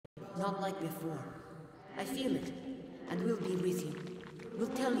not like before. I feel it, and we'll be with you. We'll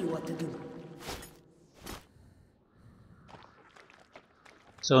tell you what to do.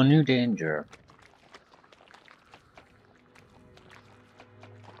 So, new danger.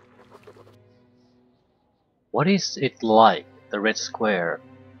 What is it like, the Red Square?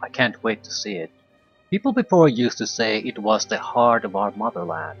 I can't wait to see it. People before used to say it was the heart of our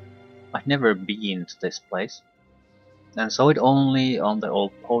motherland. I've never been to this place, and saw it only on the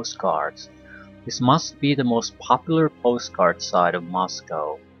old postcards. This must be the most popular postcard site of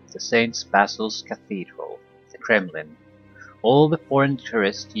Moscow, the St. Basil's Cathedral, the Kremlin. All the foreign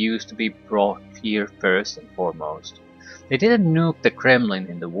tourists used to be brought here first and foremost. They didn't nuke the Kremlin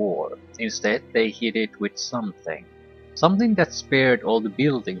in the war. Instead, they hit it with something. Something that spared all the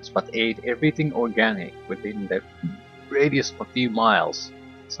buildings but ate everything organic within the radius of a few miles.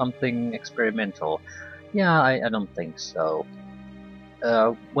 Something experimental. Yeah, I don't think so.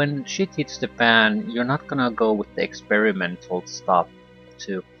 When shit hits the fan, you're not gonna go with the experimental stuff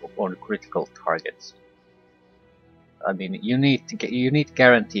to on critical targets. I mean, you need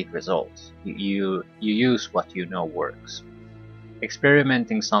guaranteed results. You use what you know works.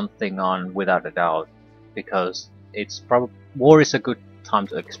 Experimenting something on without a doubt, because war is a good time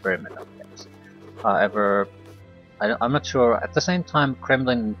to experiment on things. However, I'm not sure. At the same time,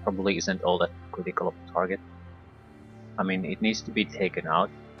 Kremlin probably isn't all that critical of a target. I mean, it needs to be taken out,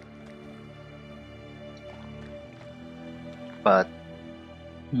 but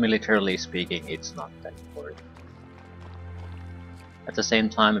militarily speaking, it's not that important. At the same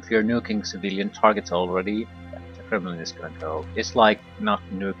time, if you're nuking civilian targets already, the Kremlin is gonna go. It's like not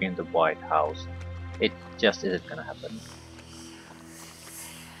nuking the White House. It just isn't gonna happen.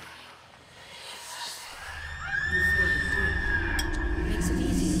 Makes it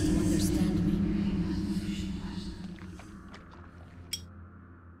easier to understand me.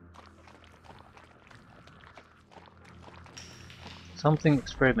 Something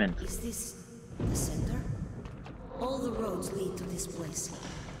experimental. Is this the center? All the roads lead to this place.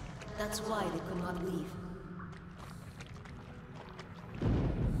 That's why they could not leave.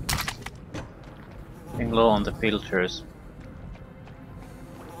 Getting low on the filters.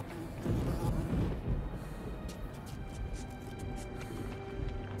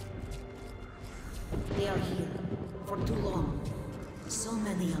 They are here for too long. So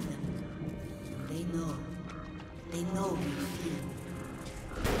many of them. They know. They know we feel.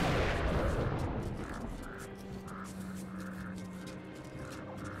 They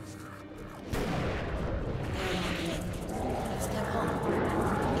are not ready. Step home.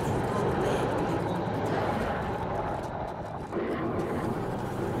 If we go back, we won't attack.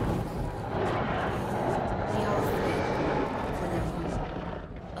 They are afraid for their home.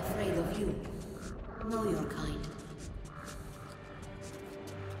 Afraid of you. Know your kind.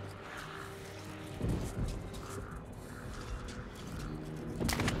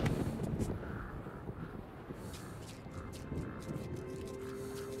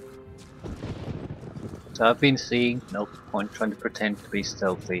 So I've been seeing, no point trying to pretend to be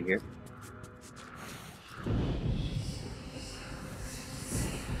stealthy here.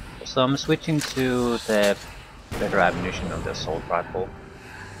 So I'm switching to the better ammunition on the assault rifle.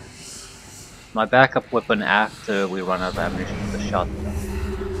 My backup weapon after we run out of ammunition is the shotgun.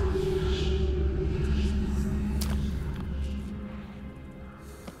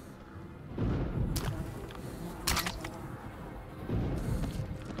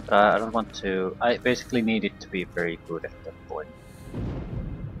 I don't want to. I basically need it to be very good at that point.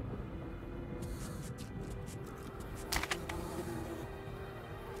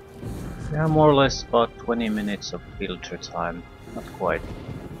 Yeah, more or less about 20 minutes of filter time. Not quite.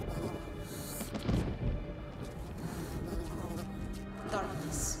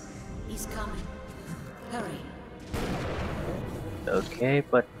 Darkness. He's coming. Hurry. Okay,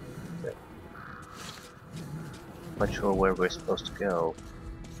 but not sure where we're supposed to go.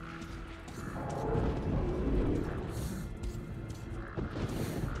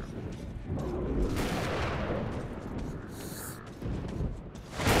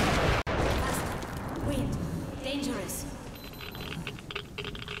 Wind. Dangerous.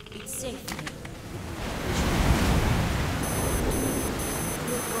 It's safe.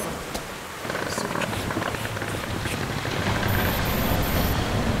 We'll go. Soon.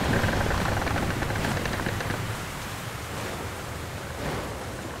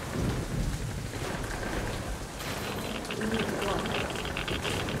 We need to walk.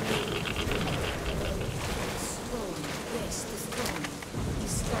 Slowly. Yes, the storm.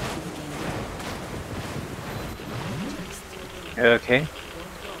 He's starting again. Okay.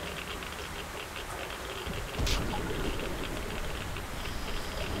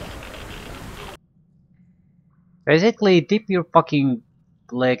 Basically, dip your fucking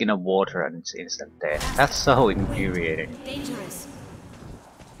leg in the water and it's instant death. That's so infuriating. Dangerous.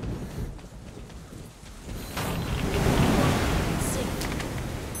 Sick.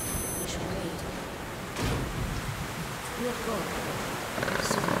 We should wait. We'll go.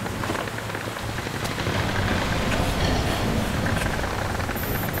 Soon.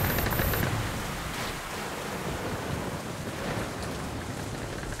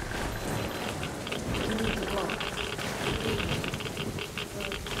 We need to go.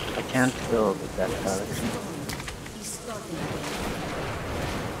 I can't go with that direction. He's starting again.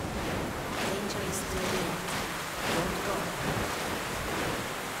 Danger is still there. Don't go.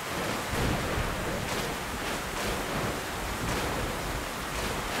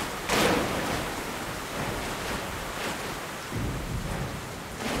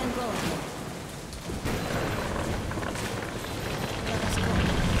 We can go again. Let us go.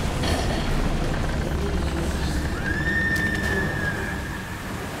 They need you.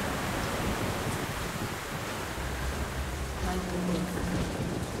 Time to move.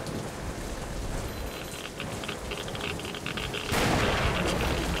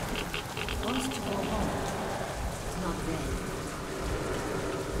 Wants to go home. Not ready.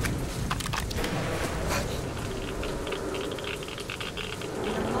 We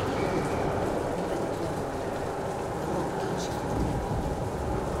are not alone. Open the door. I won't touch you.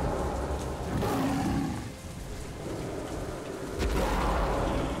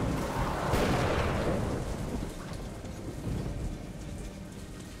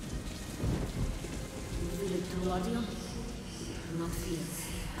 You feel it through audio? Do not fear.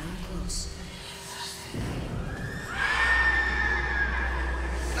 I am close.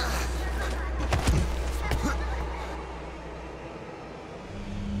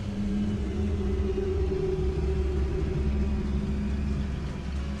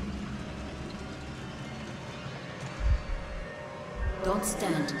 Don't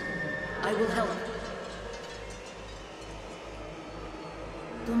stand. I will help.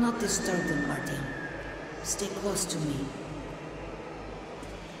 Do not disturb them, Martin. Stay close to me.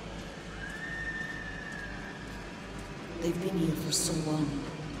 They've been here for so long.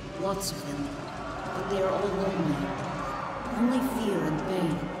 Lots of them. But they are all lonely. Only fear and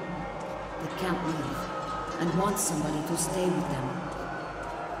pain. They can't leave. And want somebody to stay with them.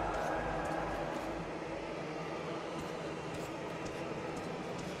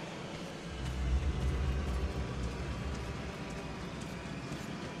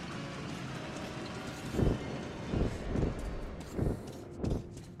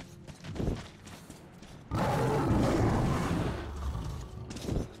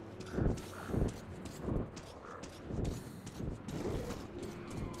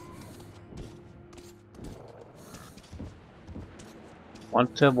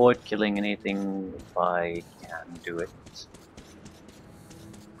 Want to avoid killing anything if I can do it.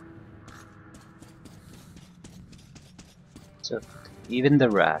 So even the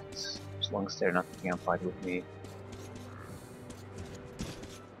rats, as long as they're not picking a fight with me.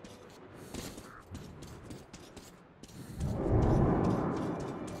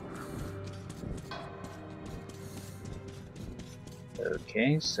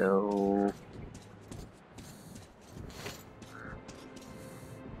 Okay, so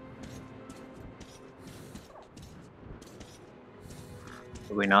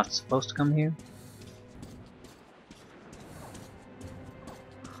are we not supposed to come here?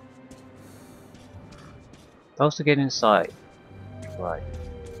 Supposed to get inside. Right.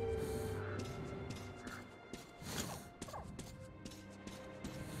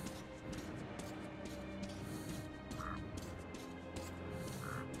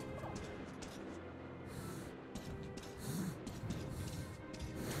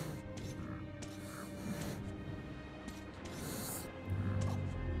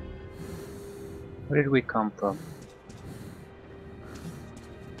 Where did we come from?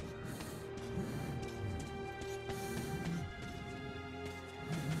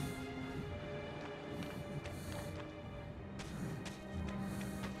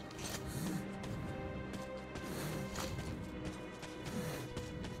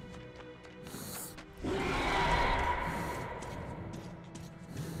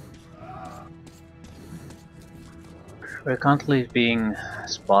 We're constantly being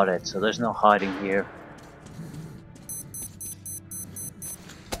spotted, so there's no hiding here.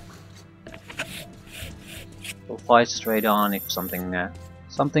 We'll fight straight on if something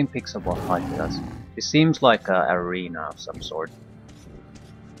picks up a fight with us. It seems like an arena of some sort.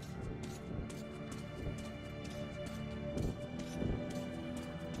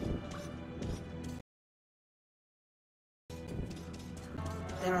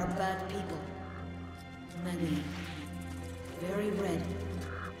 There are bad people. Many. Very red.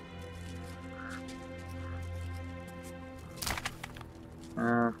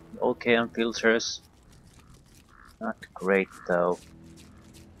 Okay on filters. Not great though.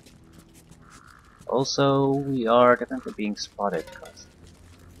 Also, we are definitely being spotted, cause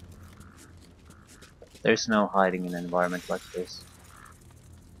there's no hiding in an environment like this.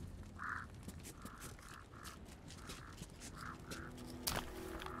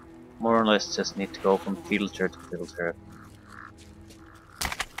 More or less just need to go from filter to filter.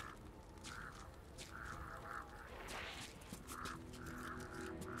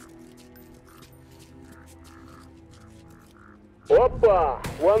 Oppa!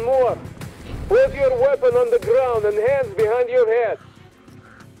 One more! Put your weapon on the ground and hands behind your head.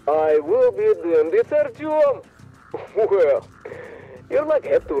 I will be damned, it's Artyom! Well, your luck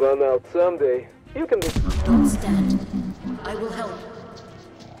had to run out someday. You can... Don't stand. I will help.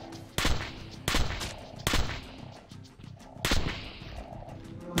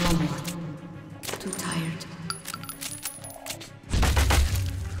 No more. Too tired.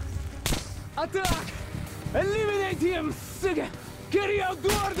 Attack! Eliminate him, sugar! Carry out the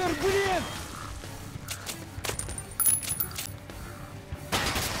order, brilliant!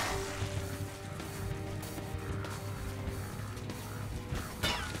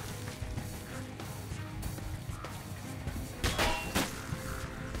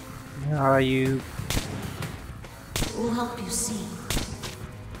 Where are you? We'll help you see.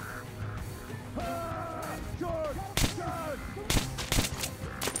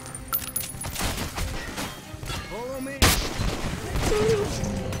 Follow me!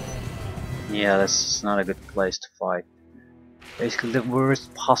 Yeah, this is not a good place to fight. Basically the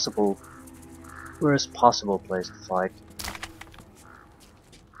worst possible place to fight.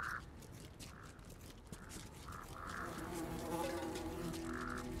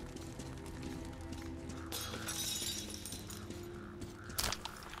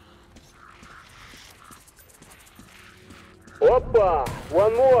 Oppa!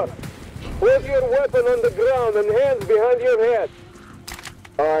 One more! Put your weapon on the ground and hands behind your head.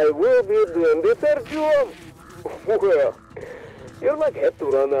 I will be damned, it's Artyom! Well, your luck had to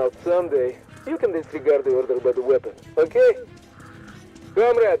run out someday. You can disregard the order by the weapon, okay?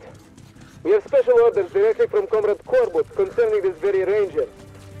 Comrade, we have special orders directly from Comrade Corbut concerning this very ranger.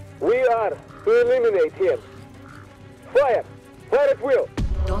 We are to eliminate him. Fire! Fire at will!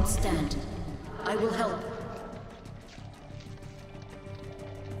 Don't stand. I will help.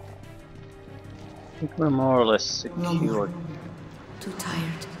 I think we're more or less No more. secured. Too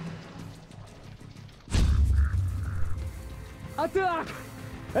tired. Attack!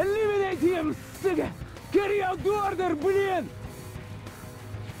 Eliminate him, sugar! Carry out the order, brilliant!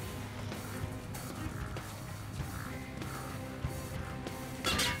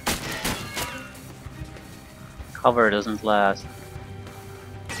 Cover doesn't last.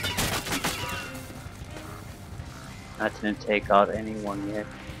 I didn't take out anyone yet.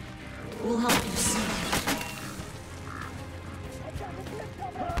 We'll help you see.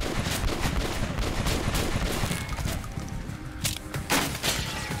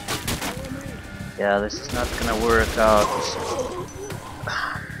 Yeah, this is not gonna work out.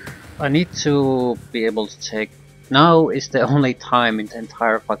 I need to be able to take... Now is the only time in the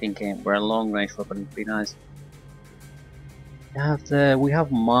entire fucking game where a long range weapon would be nice. We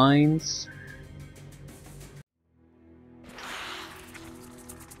have mines.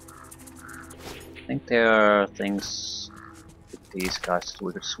 I think there are things with these guys that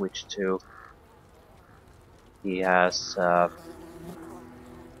we could switch to. He has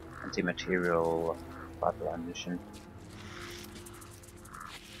anti-material battle ammunition.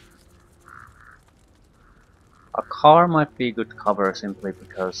 A car might be good cover simply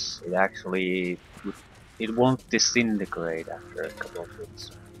because it actually it won't disintegrate after a couple of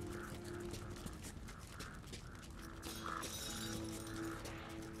hits.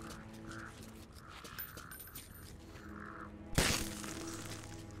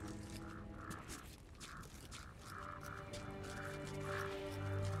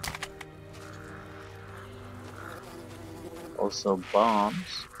 Also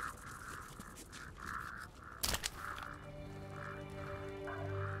bombs.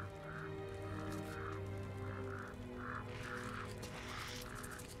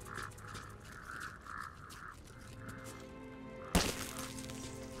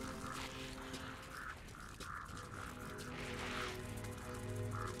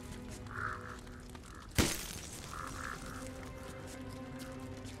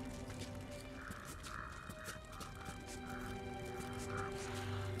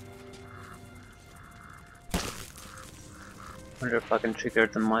 Wonder if I can trigger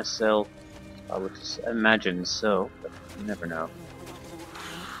them myself. I would imagine so, but you never know.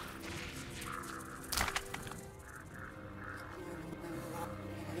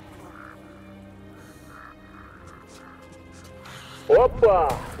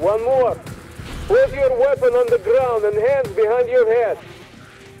 Oppa! One more! Put your weapon on the ground and hands behind your head.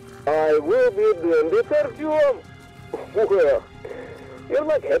 I will be doing this, Artyom. Well, you're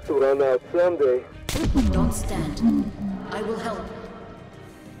like head to run out someday. Don't stand. I will help.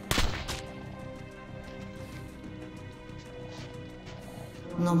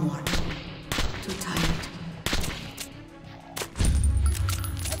 No more. Too tired.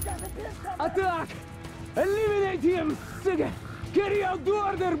 Attack! Eliminate him, sugar! Carry out the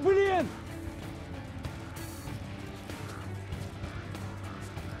order, блин!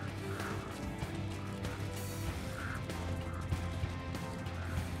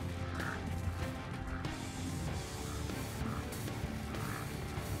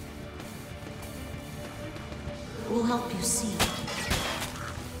 We'll help you see.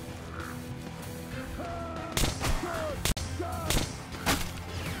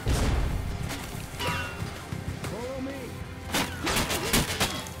 Follow me!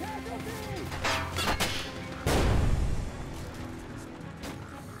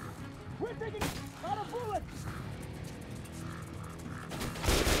 We're taking out of bullets!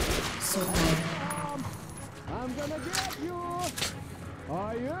 So tired. I'm gonna get you!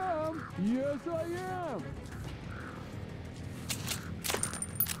 I am! Yes, I am!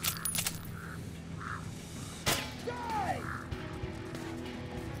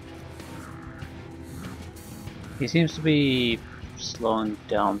 He seems to be slowing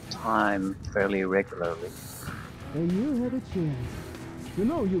down time fairly regularly. And you had a chance. You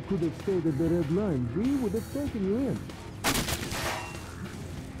know you could have stayed at the red line. We would have taken you in.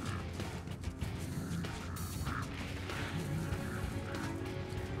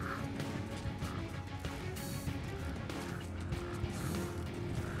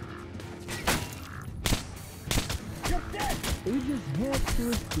 You just have to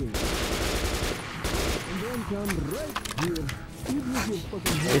escape. And then come right here. Even if you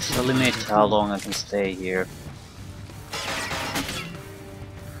fucking hate There's a limit to how long I can stay here.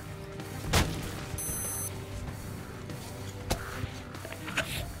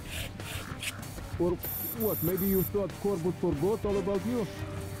 Or what, maybe you thought Corbett forgot all about you?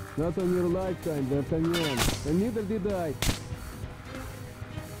 Not on your lifetime, D'Artagnan. And neither did I.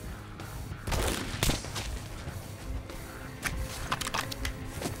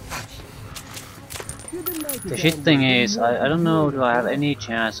 You didn't like The it, shit Albert. thing is, I don't know, do I have any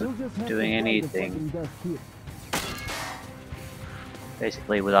chance You'll of just have to doing fly the anything, fucking dust here.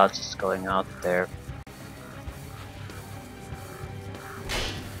 basically without just going out there.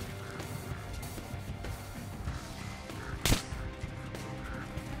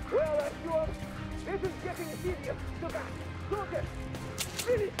 Well, Artyom, this is getting serious. Sugar, soldier,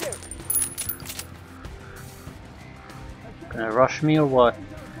 finish him. Gonna rush me or what?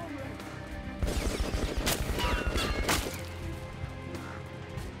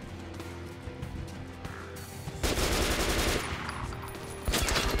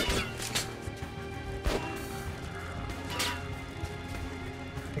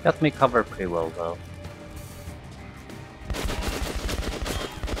 They got me covered pretty well though.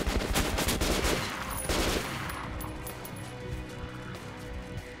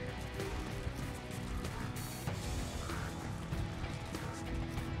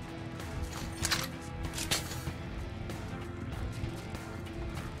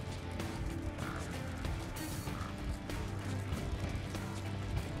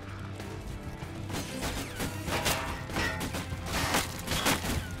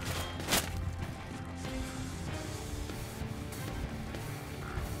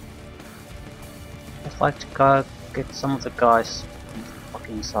 I'd like to go get some of the guys on the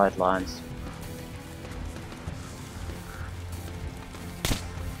fucking sidelines.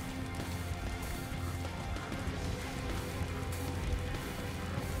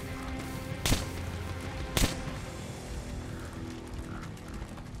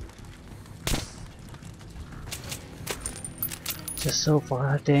 Just so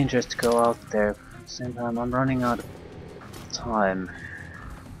far dangerous to go out there. At the same time, I'm running out of time.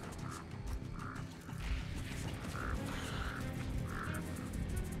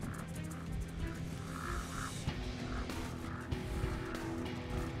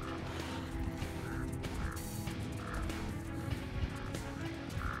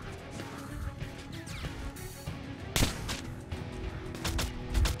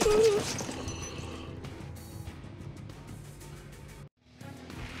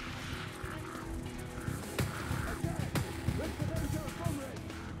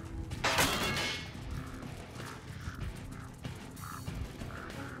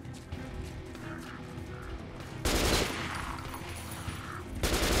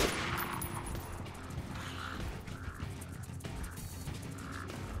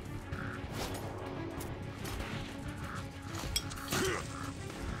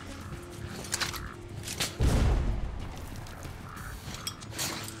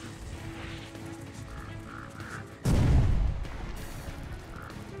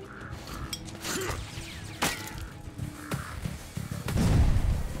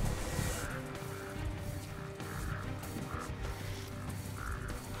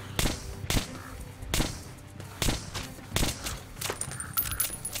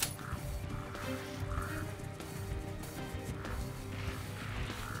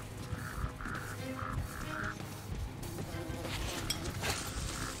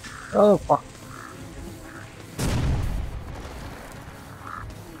 Oh fuck.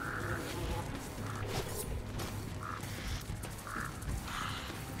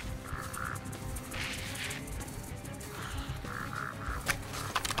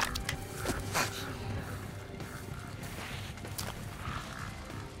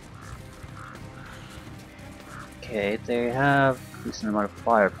 Okay, they have decent amount of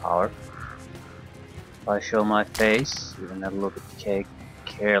firepower. If I show my face, even a little bit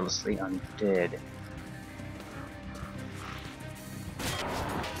carelessly, I'm dead.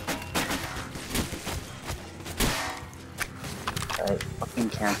 I fucking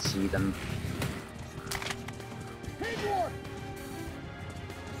can't see them.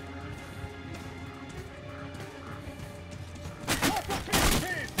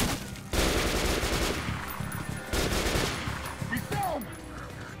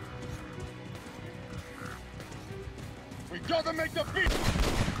 We gotta make the beat!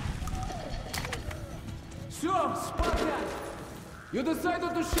 So, Spartan! You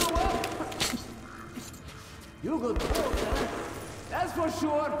decided to show up? You got bold, huh? That's for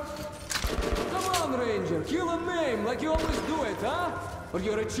sure. Come on, Ranger, kill and maim like you always do it, huh? Or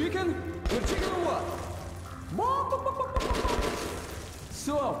you're a chicken? You're chicken or what?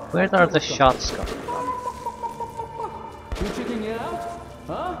 So, Where are the shots coming from? you checking it out?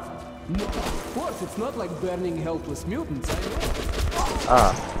 Huh? No, of course, it's not like burning helpless mutants, I know.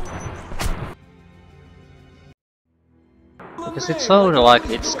 Ah. Because it sounded like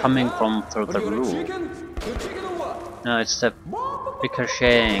it's coming from through the roof. No, it's the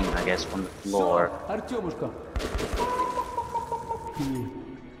ricocheting, I guess, from the floor.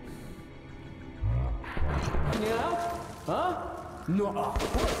 Huh? No,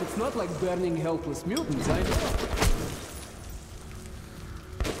 of course, it's not like burning helpless mutants, I know.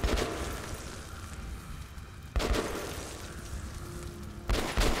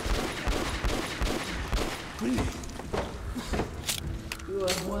 You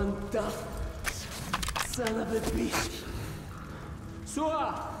are one tough son of a bitch. So,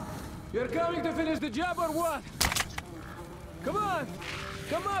 you're coming to finish the job or what? Come on!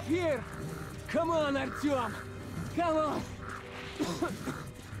 Come up here! Come on, Artyom! Come on!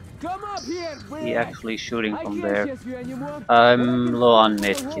 Come up here, man! He actually shooting I from can't there. chase you anymore. I'm low on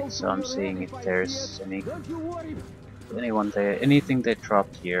medkit, so I'm seeing if there's Don't you worry. anyone there, anything they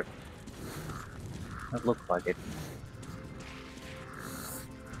dropped here. That looked like it.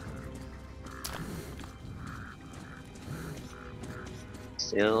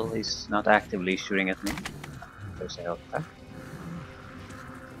 Still, he's not actively shooting at me. There's a health pack.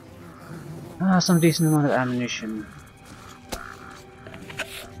 Ah, some decent amount of ammunition.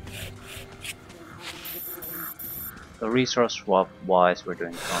 The resource swap wise, we're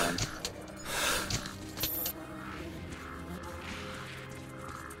doing fine.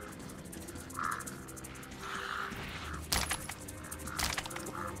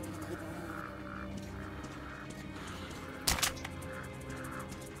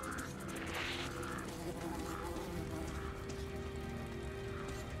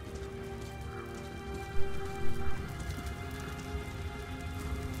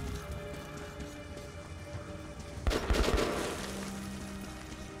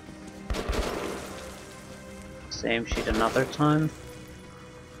 Same shit another time.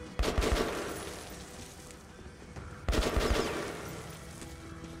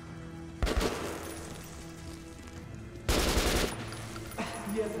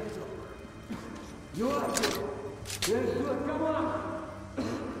 Yes, you are good. Yes, good. Come on.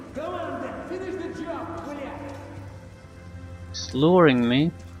 Come on, then. Finish the job, will ya? It's luring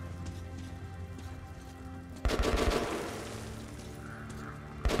me.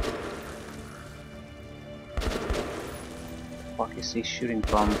 What is he shooting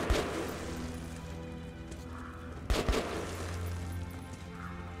from?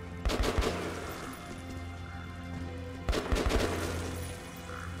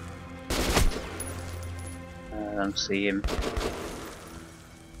 I don't see him.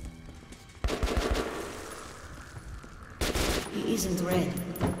 He isn't red.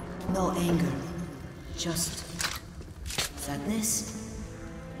 No anger. Just sadness?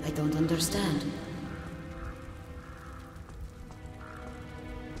 I don't understand.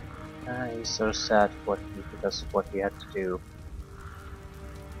 He's so sad because of what he had to do.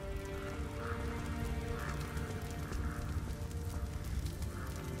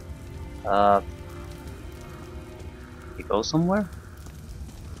 He go somewhere?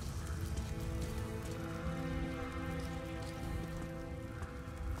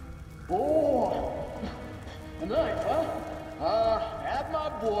 Oh! A knife, huh? That's my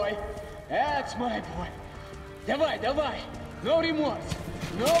boy. That's my boy. Давай, давай! No remorse!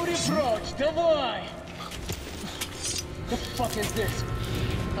 No reproach, давай! The fuck is this?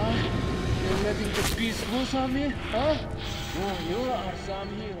 Huh? You're letting the beast loose on me? Huh? Oh, you are some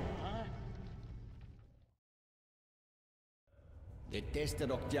hero, huh? The test of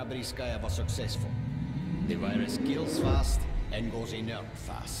Oktyabrskaya was successful. The virus kills fast and goes inert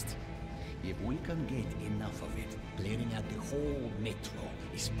fast. If we can get enough of it, clearing out the whole metro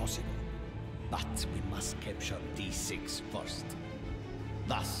is possible. But we must capture D6 first.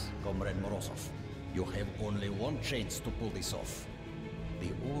 Thus, Comrade Morozov, you have only one chance to pull this off.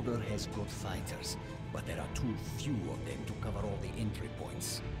 The Order has good fighters, but there are too few of them to cover all the entry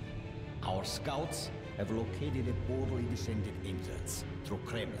points. Our scouts have located a boldly descended entrance through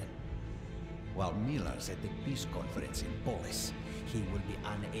Kremlin. While Miller's at the peace conference in Polis, he will be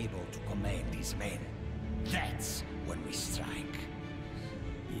unable to command his men. That's when we strike.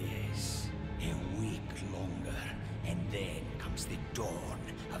 Yes, a week longer, and then comes the dawn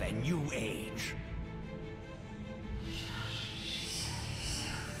of a new age.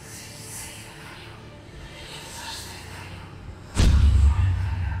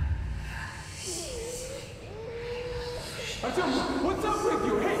 Artyom, what's up with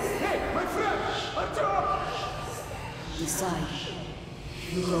you? Hey, my friend! Artyom! Decide.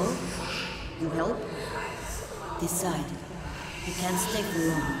 You go? You help? Decide. You can't stay for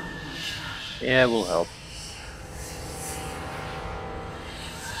long. Yeah, we'll help.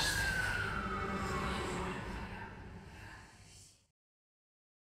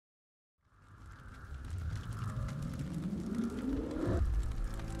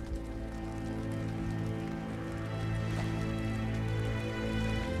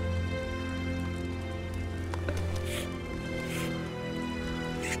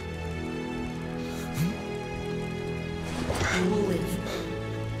 You will live.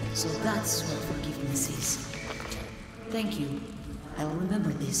 So that's what forgiveness is. Thank you. I'll remember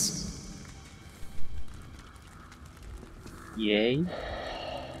this. Yay.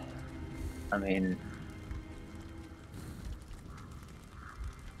 I mean...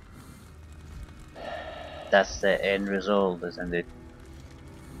 that's the end result, isn't it?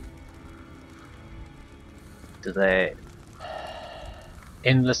 To the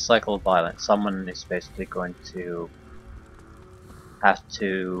endless cycle of violence, someone is basically going to have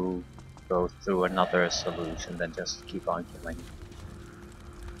to go through another solution than just keep on killing.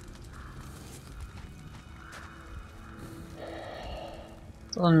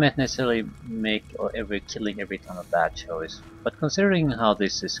 Doesn't necessarily make killing every time a bad choice, but considering how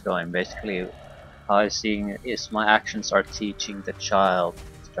this is going, basically how I'm seeing it is my actions are teaching the child,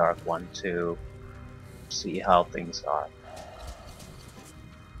 the Dark One, to see how things are.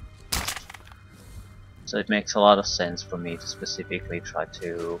 So it makes a lot of sense for me to specifically try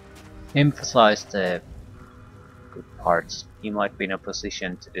to emphasize the good parts. He might be in a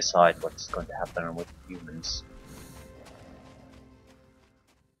position to decide what's going to happen with humans.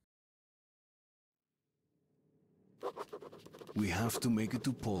 We have to make it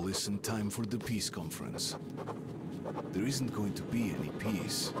to Polis in time for the peace conference. There isn't going to be any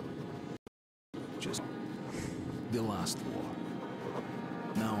peace. Just the last war.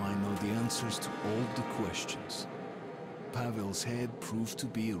 Now I know the answers to all the questions. Pavel's head proved to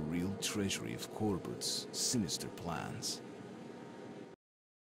be a real treasury of Corbett's sinister plans.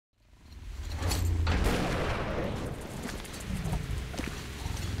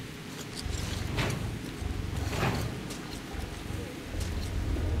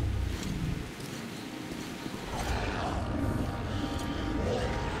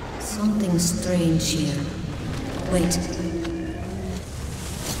 Something strange here. Wait.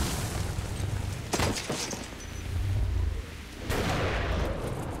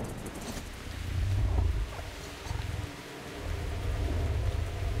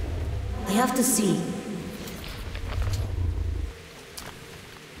 I have to see.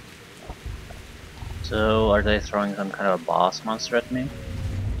 So are they throwing some kind of a boss monster at me?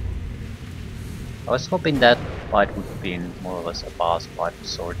 I was hoping that fight would have been more or less a boss fight of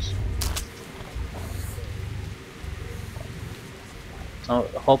sorts. So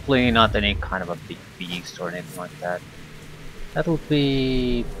hopefully not any kind of a big beast or anything like that. That would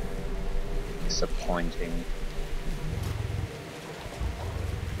be disappointing.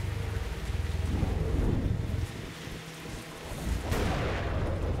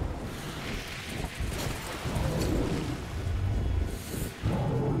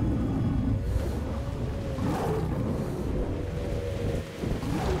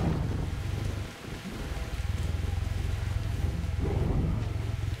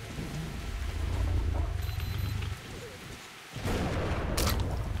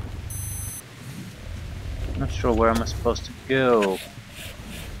 Not sure where am I supposed to go.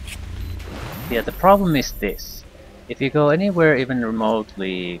 Yeah, the problem is this. If you go anywhere even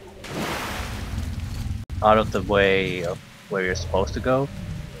remotely out of the way of where you're supposed to go,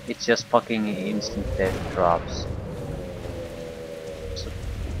 it's just fucking instant death drops. So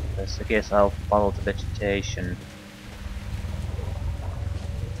I guess I'll follow the vegetation.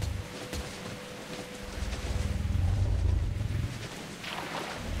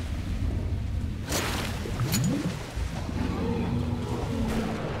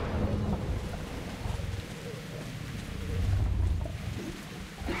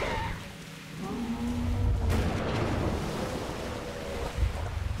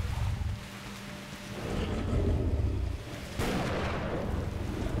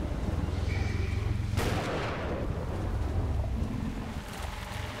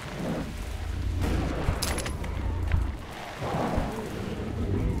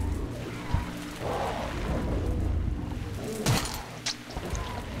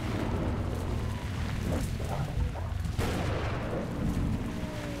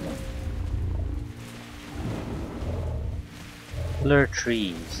 Killer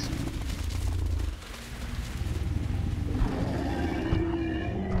trees.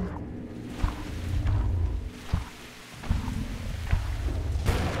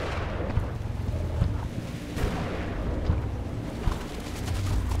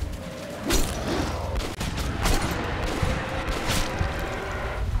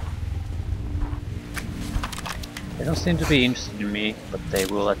 They don't seem to be interested in me, but they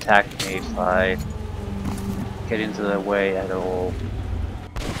will attack me if I get into their way at all.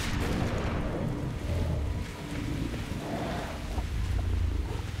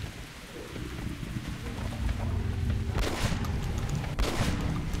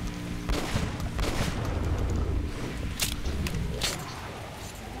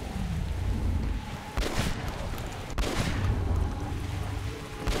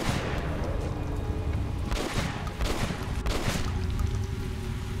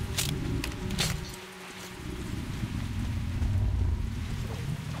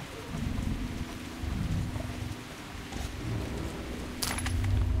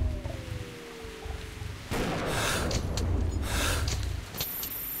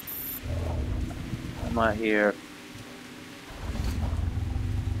 Am I here?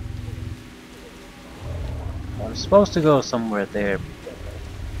 I'm supposed to go somewhere there.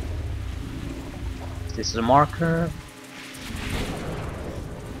 Is this a marker?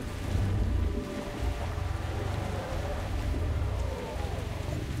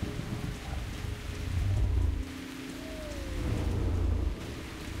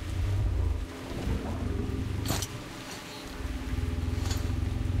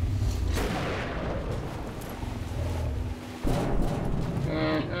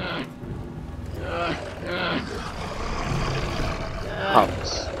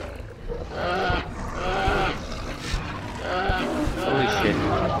 House. Holy shit.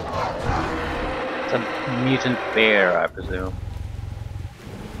 It's a mutant bear, I presume.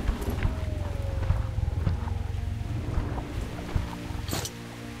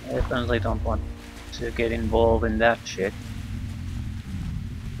 I definitely don't want to get involved in that shit.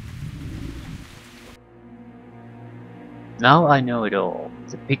 Now I know it all.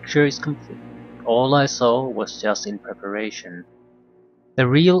 The picture is complete. All I saw was just in preparation. The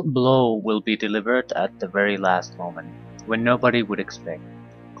real blow will be delivered at the very last moment, when nobody would expect.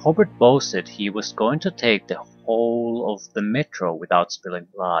 Hobart boasted he was going to take the whole of the metro without spilling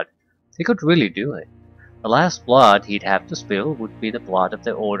blood. He could really do it. The last blood he'd have to spill would be the blood of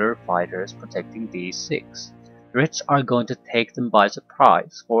the Order fighters protecting these six. The Reds are going to take them by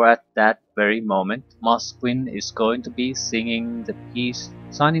surprise, for at that very moment, Mosquin is going to be signing the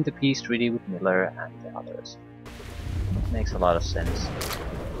peace treaty with Miller and the others. Makes a lot of sense.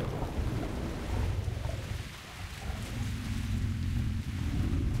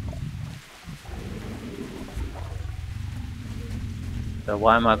 So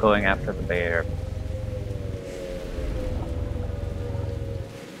why am I going after the bear?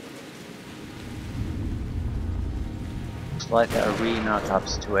 Looks like an arena type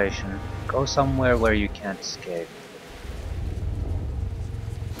situation. Go somewhere where you can't escape.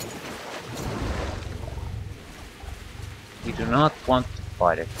 You do not want to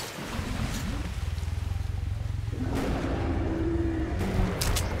fight it.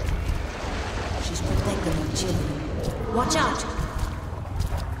 She's protecting her children. Watch out!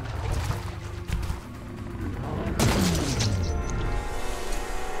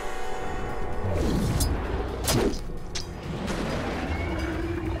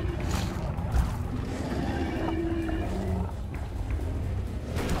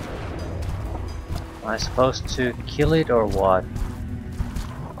 Am I supposed to kill it or what?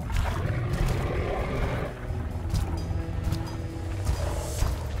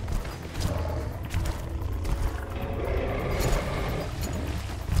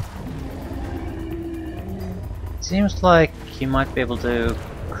 seems like he might be able to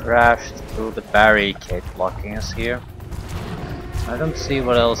crash through the barricade blocking us here. I don't see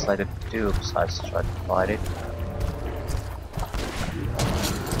what else I could do besides try to fight it.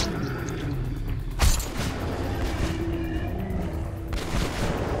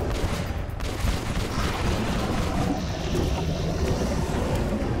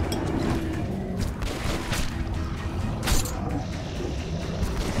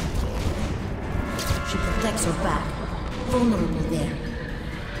 She protects her back. Vulnerable there.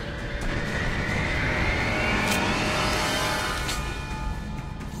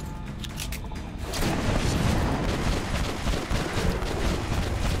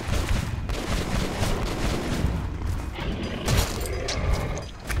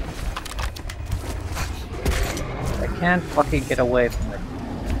 I can't fucking get away from it.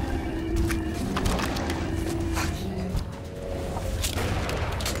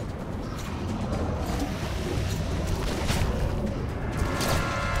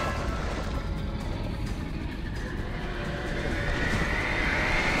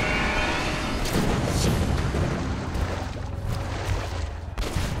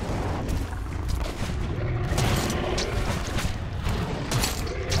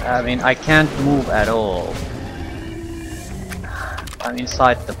 I mean, I can't move at all. I'm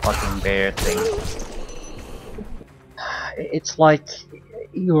inside the fucking bear thing. It's like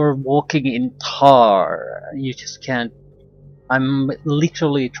you're walking in tar. You just can't. I'm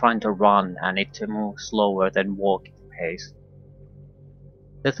literally trying to run and it to move slower than walking pace.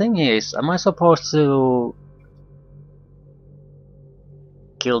 The thing is, am I supposed to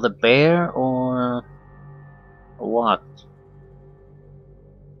kill the bear or what?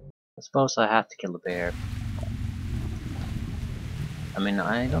 I suppose I have to kill the bear. I mean,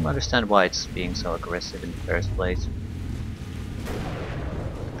 I don't understand why it's being so aggressive in the first place.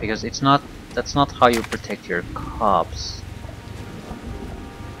 Because that's not how you protect your cubs.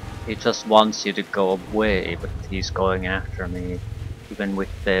 He just wants you to go away, but he's going after me, even with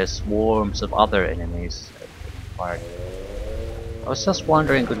the swarms of other enemies at the party. I was just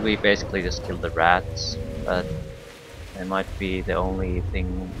wondering, could we basically just kill the rats, but they might be the only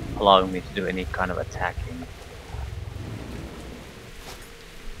thing allowing me to do any kind of attacking.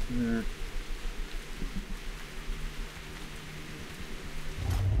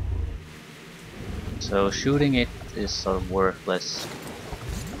 So shooting it is sort of worthless.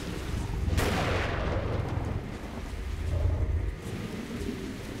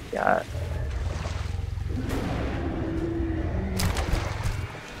 Yeah.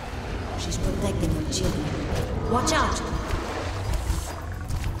 She's protecting her children. Watch out!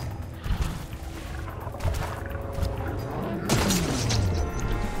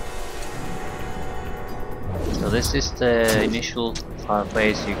 So this is the initial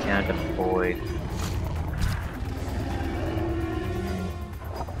phase you can't avoid.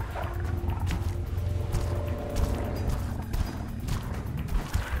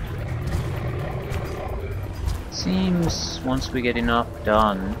 Seems once we get enough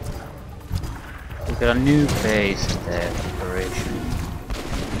done, we've got a new phase in the operation.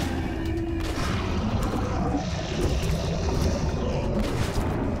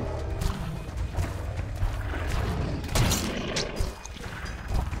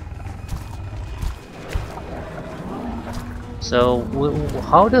 So,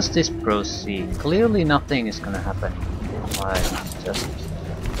 how does this proceed? Clearly nothing is gonna happen if I just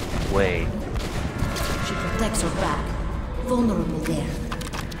wait. She protects her back. Vulnerable there.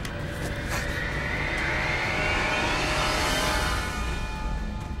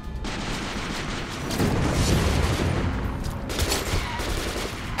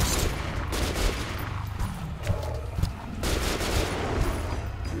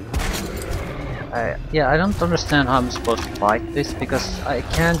 Yeah, I don't understand how I'm supposed to fight this because I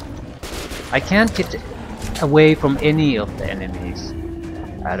can't get away from any of the enemies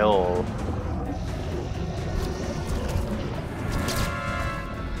at all.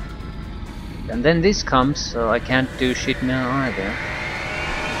 And then this comes, so I can't do shit now either.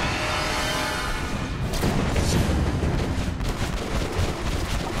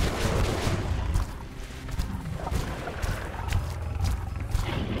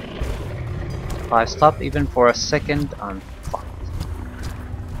 If I stop even for a second, I'm fucked.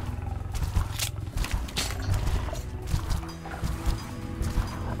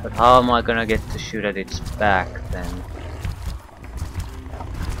 But how am I gonna get to shoot at its back then?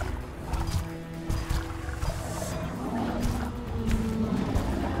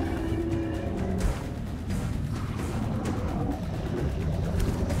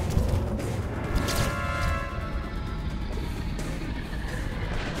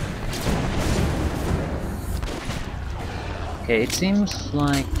 Okay, it seems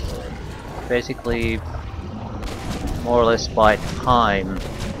like basically more or less by time.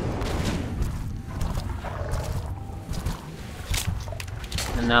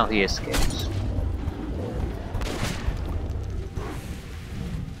 And now he escapes.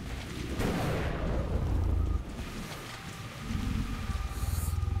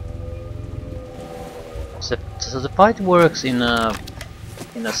 So the fight works in a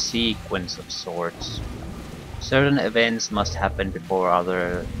sequence of sorts. Certain events must happen before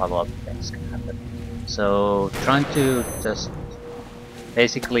other follow-up events can happen. So trying to just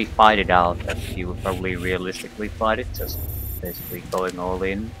basically fight it out as you would probably realistically fight it, just basically going all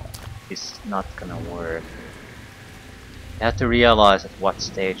in, is not gonna work. You have to realize at what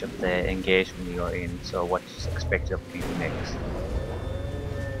stage of the engagement you are in, so what's expected of you next.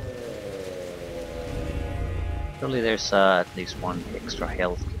 Surely there's at least one extra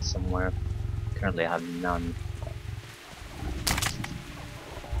health kit somewhere. Currently I have none.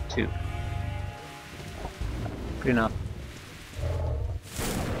 2. Good enough.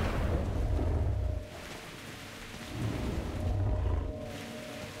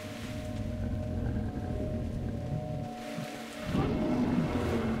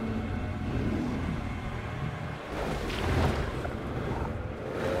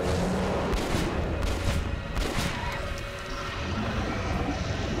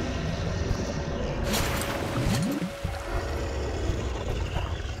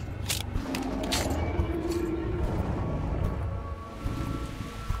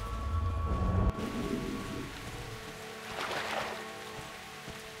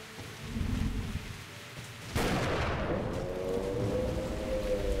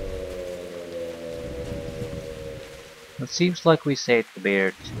 It seems like we saved the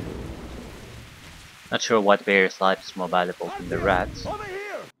bear too. Not sure what bear's life is more valuable than the rats.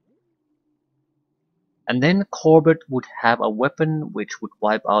 And then Corbett would have a weapon which would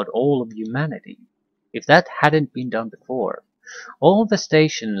wipe out all of humanity. If that hadn't been done before, all the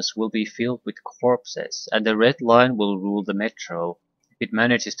stations will be filled with corpses, and the Red Line will rule the metro if it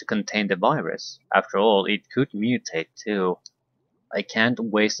manages to contain the virus. After all, it could mutate too. I can't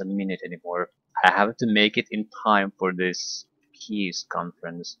waste a minute anymore. I have to make it in time for this peace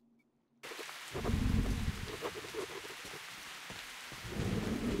conference.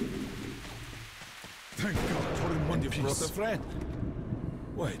 Thank God for in one You brought a friend.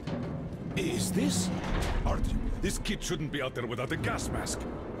 Wait, is this? Artyom, this kid shouldn't be out there without a gas mask.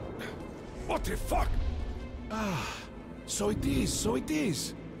 What the fuck? Ah, so it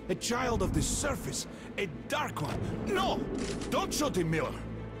is. A child of the surface, a dark one. No! Don't shoot him, Miller.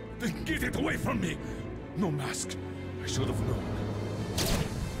 Then get it away from me! No mask. I should have known.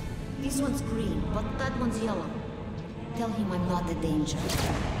 This one's green, but that one's yellow. Tell him I'm not a danger.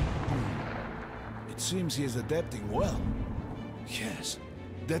 It seems he is adapting well. Yes,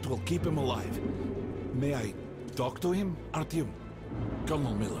 that will keep him alive. May I talk to him, Artyom?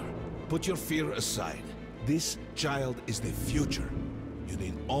 Colonel Miller, put your fear aside. This child is the future. You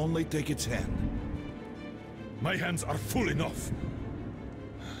need only take its hand. My hands are full enough.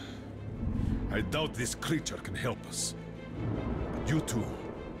 I doubt this creature can help us. But you two,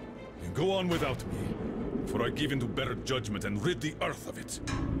 can go on without me, for I give into better judgment and rid the Earth of it.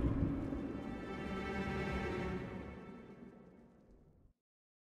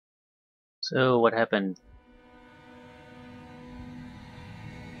 So what happened?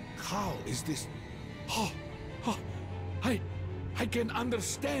 How is this? Oh, I can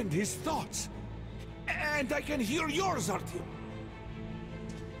understand his thoughts. And I can hear yours, Artyom.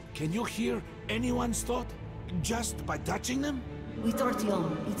 Can you hear anyone's thought just by touching them? With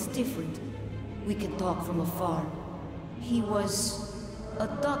Artyom, it's different. We can talk from afar. He was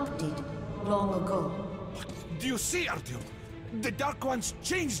adopted long ago. Do you see, Artyom? The Dark Ones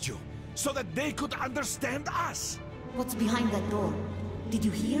changed you so that they could understand us. What's behind that door? Did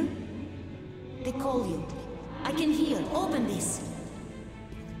you hear? They call you. I can hear. Open this.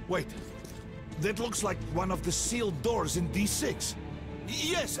 Wait. That looks like one of the sealed doors in D6.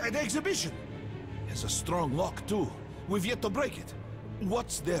 Yes, an exhibition. Has a strong lock, too. We've yet to break it.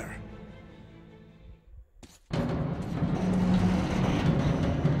 What's there? The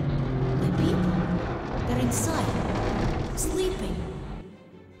people. They're inside. Sleeping.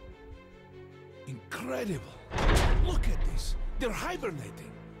 Incredible. Look at this. They're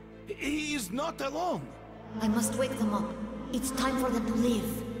hibernating. He is not alone. I must wake them up. It's time for them to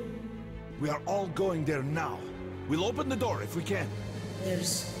live. We are all going there now. We'll open the door if we can.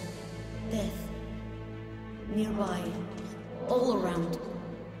 There's death. Nearby. All around.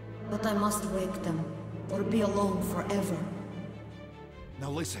 But I must wake them, or be alone forever.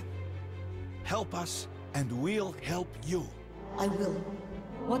 Now listen. Help us, and we'll help you. I will.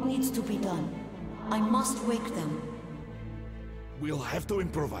 What needs to be done? I must wake them. We'll have to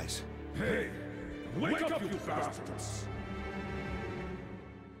improvise. Hey! Wake up, you bastards!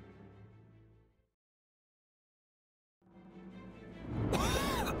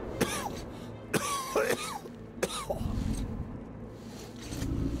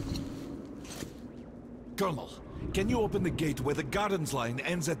 Colonel, can you open the gate where the Gardens line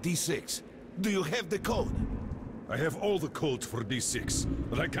ends at D6? Do you have the code? I have all the codes for D6,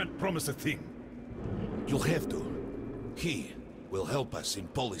 but I can't promise a thing. You'll have to. He will help us in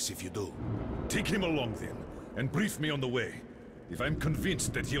Polis if you do. Take him along then, and brief me on the way. If I'm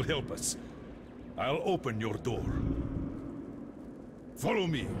convinced that he'll help us, I'll open your door. Follow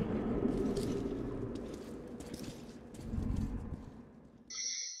me.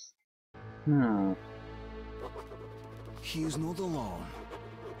 He is not alone.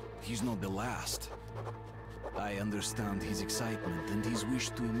 He's not the last. I understand his excitement and his wish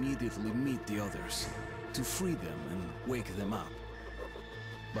to immediately meet the others, to free them and wake them up.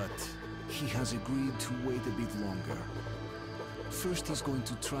 But he has agreed to wait a bit longer. First, he's going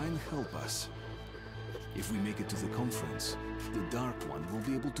to try and help us. If we make it to the conference, the Dark One will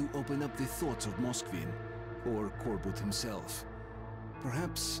be able to open up the thoughts of Moskvin, or Korbut himself.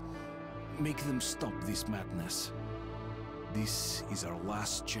 Perhaps make them stop this madness. This is our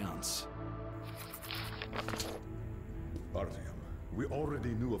last chance. Artyom, we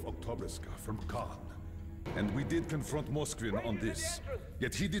already knew of Oktoberska from Khan. And we did confront Moskvin on this.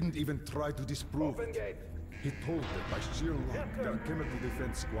 Yet he didn't even try to disprove it. He told that by sheer luck, their chemical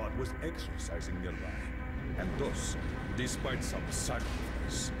defense squad was exercising nearby. And thus, despite some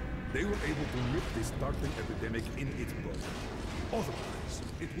sacrifice, they were able to nip the starting epidemic in its bud. Otherwise,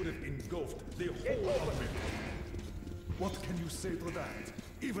 it would have engulfed the whole of America. What can you say to that?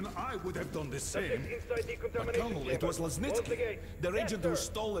 Even I would have done the same. But Colonel, it was Lasnitsky, the agent who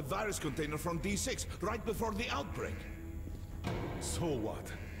stole a virus container from D6 right before the outbreak. So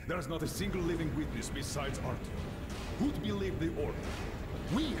what? There's not a single living witness besides Artyom. Who'd believe the order?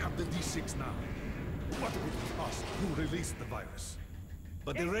 We have the D6 now. What if it was us who released the virus?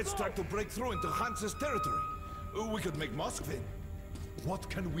 But the Reds tried to break through into Hansa's territory. We could make Moskvin. What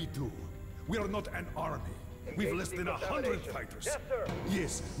can we do? We are not an army. We've less than 100 fighters.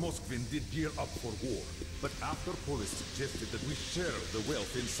 Yes, Moskvin did gear up for war. But after Polis suggested that we share the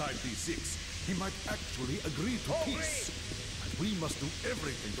wealth inside D6, he might actually agree to peace. And we must do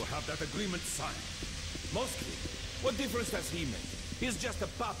everything to have that agreement signed. Moskvin? What difference does he make? He's just a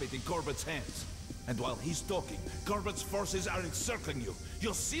puppet in Corbet's hands. And while he's talking, Corbet's forces are encircling you.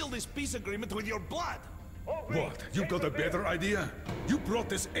 You'll seal this peace agreement with your blood. What? You got a better idea? You brought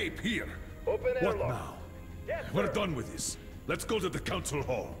this ape here. What now? We're done with this. Let's go to the council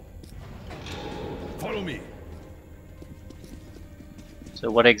hall. Follow me. So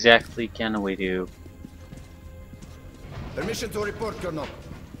what exactly can we do? Permission to report, Colonel.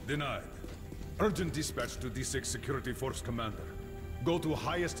 Denied. Urgent dispatch to D6 Security Force Commander. Go to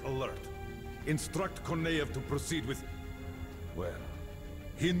highest alert. Instruct Koneyev to proceed with... Well,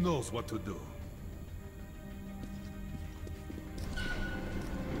 he knows what to do.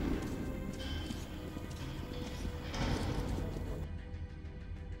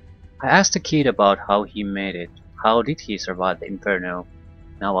 I asked the kid about how he made it. How did he survive the Inferno?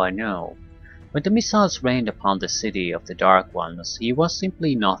 Now I know. When the missiles rained upon the city of the Dark Ones, he was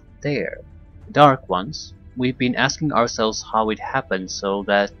simply not there. Dark Ones? We've been asking ourselves how it happened so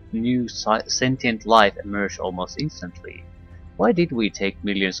that new sentient life emerged almost instantly. Why did we take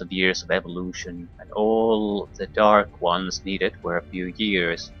millions of years of evolution, and all the Dark Ones needed were a few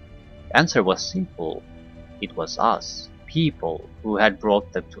years? The answer was simple. It was us. People who had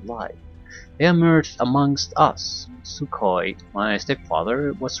brought them to life. They emerged amongst us. Sukhoi, my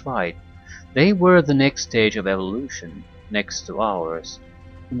stepfather, was right. They were the next stage of evolution, next to ours.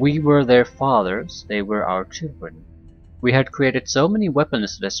 We were their fathers, they were our children. We had created so many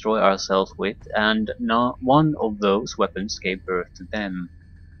weapons to destroy ourselves with, and not one of those weapons gave birth to them.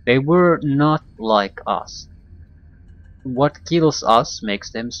 They were not like us. What kills us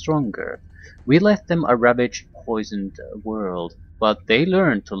makes them stronger. We left them a ravaged, poisoned world, but they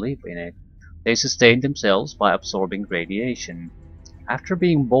learned to live in it. They sustained themselves by absorbing radiation. After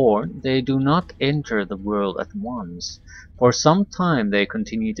being born, they do not enter the world at once. For some time they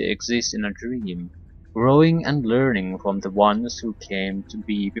continue to exist in a dream, growing and learning from the ones who came to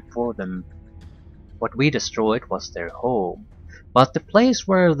be before them. What we destroyed was their home, but the place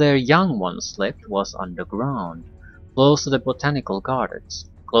where their young ones slept was underground, close to the botanical gardens,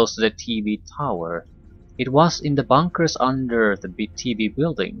 close to the TV tower. It was in the bunkers under the TV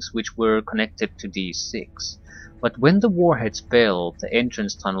buildings, which were connected to D6. But when the warheads fell, the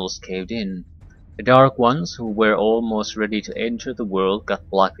entrance tunnels caved in. The Dark Ones, who were almost ready to enter the world, got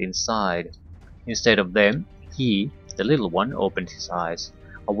blocked inside. Instead of them, he, the little one, opened his eyes,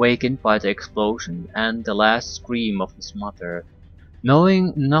 awakened by the explosion and the last scream of his mother,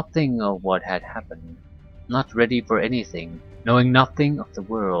 knowing nothing of what had happened, not ready for anything, knowing nothing of the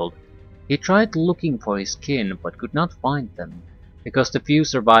world. He tried looking for his kin but could not find them, because the few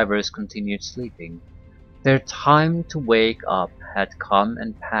survivors continued sleeping. Their time to wake up had come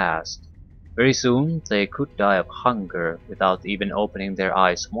and passed. Very soon they could die of hunger without even opening their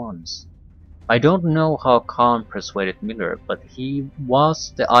eyes once. I don't know how Khan persuaded Miller, but he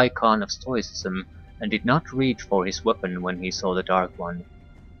was the icon of stoicism and did not reach for his weapon when he saw the Dark One.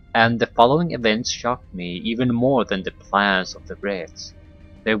 And the following events shocked me even more than the plans of the Reds.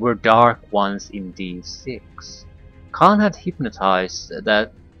 There were Dark Ones in D6. Khan had hypnotized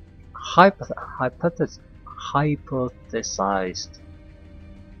that hypothesized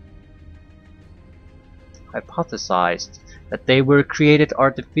hypothesized that they were created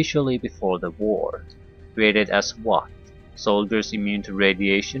artificially before the war. Created as what? Soldiers immune to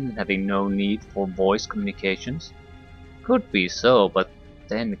radiation and having no need for voice communications? Could be so, but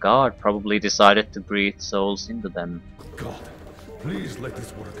then God probably decided to breathe souls into them. God, please let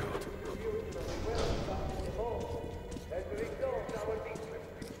this work out.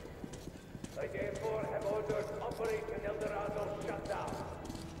 I therefore have ordered Operation Eldorado shut down.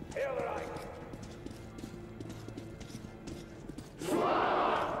 Hail Reich!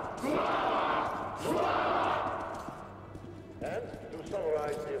 And to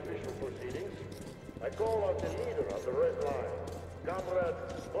summarize the official proceedings, I call out the leader of the Red Line, Comrade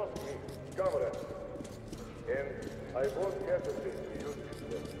Bosky, Comrade. And I won't hesitate to use this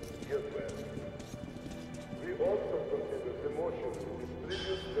word, Gilbert. We also consider the motion to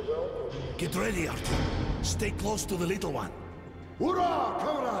distribute the wealth of... Get ready, Arthur. Stay close to the little one. Hurrah,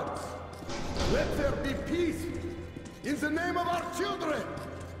 comrades! Let there be peace in the name of our children!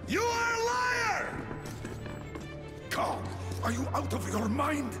 You are a liar! Carl, are you out of your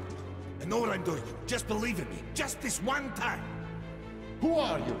mind? I know what I'm doing. Just believe in me. Just this one time. Who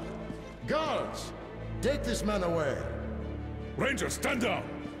are you? Guards! Take this man away. Ranger, stand down!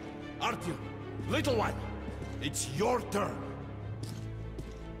 Artyom, little one, it's your turn.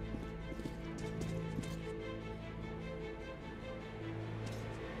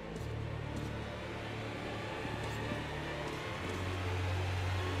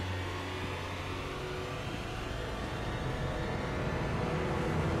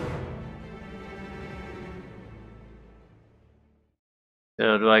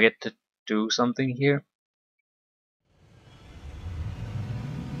 So do I get to do something here?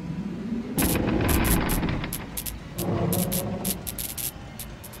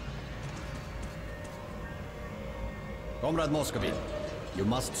 Comrade Moscovite, you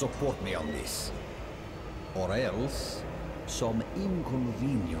must support me on this. Or else, some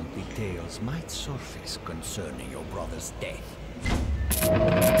inconvenient details might surface concerning your brother's death.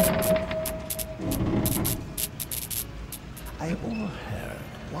 I overheard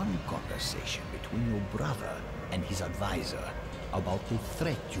one conversation between your brother and his advisor about the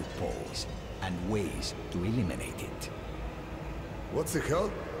threat you pose and ways to eliminate it. What the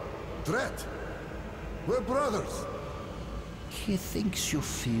hell? Threat? We're brothers. He thinks you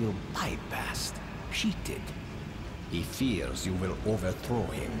feel bypassed, cheated. He fears you will overthrow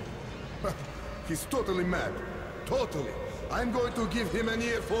him. He's totally mad. Totally. I'm going to give him an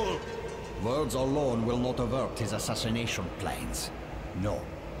earful. Words alone will not avert his assassination plans. No,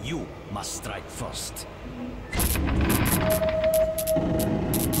 you must strike first.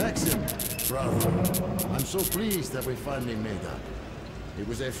 Maxim, brother, I'm so pleased that we finally made up. It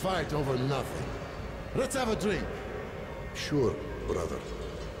was a fight over nothing. Let's have a drink. Sure, brother.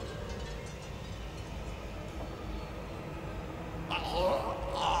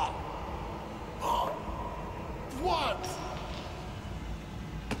 What?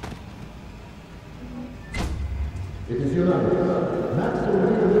 It is unanimous.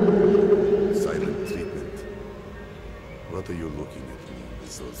 Silent treatment. What are you looking at me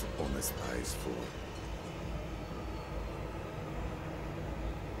with those honest eyes for?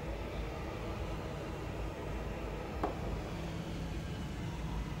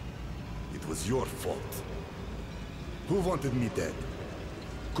 It was your fault. Who wanted me dead?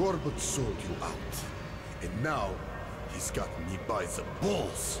 Corbett sold you out. And now, he's got me by the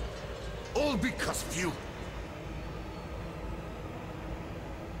balls. All because of you.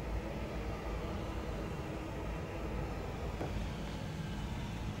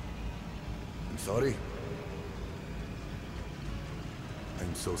 And sorry?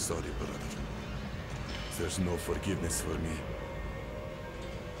 I'm so sorry, brother. There's no forgiveness for me.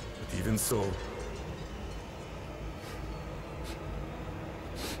 But even so...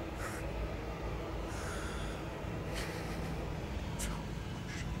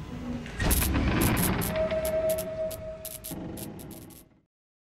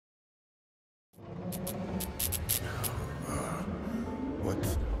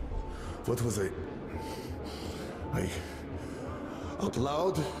 What was I... Out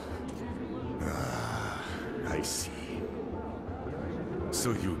loud? I see.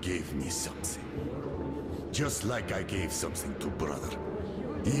 So you gave me something. Just like I gave something to brother.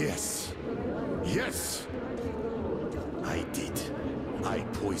 Yes. Yes! I did. I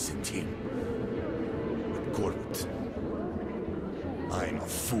poisoned him. But Corbett... I'm a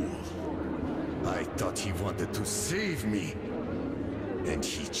fool. I thought he wanted to save me. And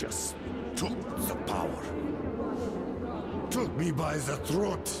he just took the power. Took me by the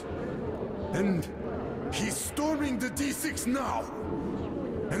throat. And he's storming the D6 now.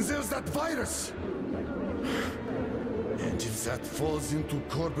 And there's that virus. And if that falls into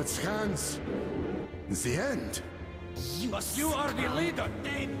Corbett's hands, the end. But you are the leader!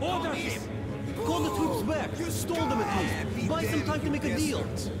 Order him! Call the troops back! Stall them at least! Buy some time to make a deal!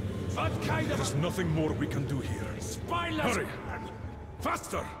 What kind of There's nothing more we can do here. spineless... Hurry!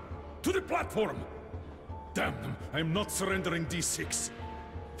 Faster! To the platform! Damn them, I'm not surrendering D6.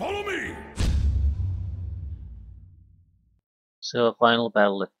 Follow me! So, final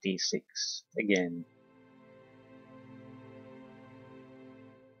battle at D6 again.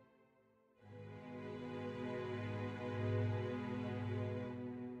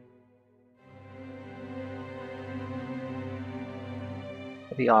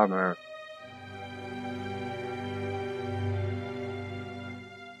 The armor.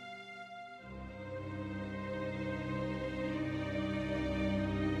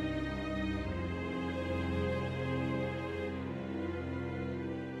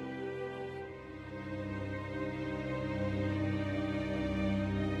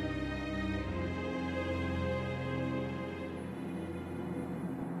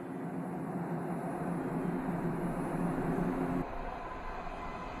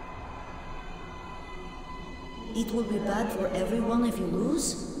 It will be bad for everyone if you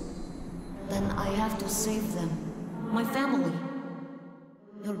lose? Then I have to save them. My family.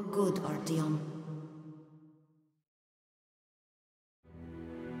 You're good, Artyom.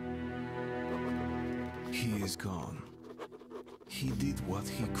 He is gone. He did what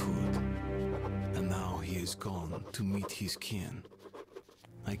he could. And now he is gone to meet his kin.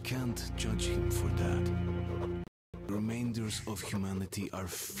 I can't judge him for that. The remainders of humanity are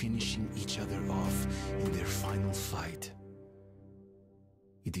finishing each other off in their final fight.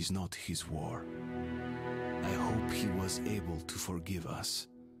 It is not his war. I hope he was able to forgive us.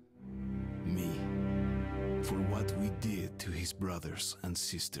 Me. For what we did to his brothers and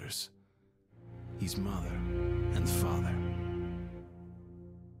sisters. His mother and father.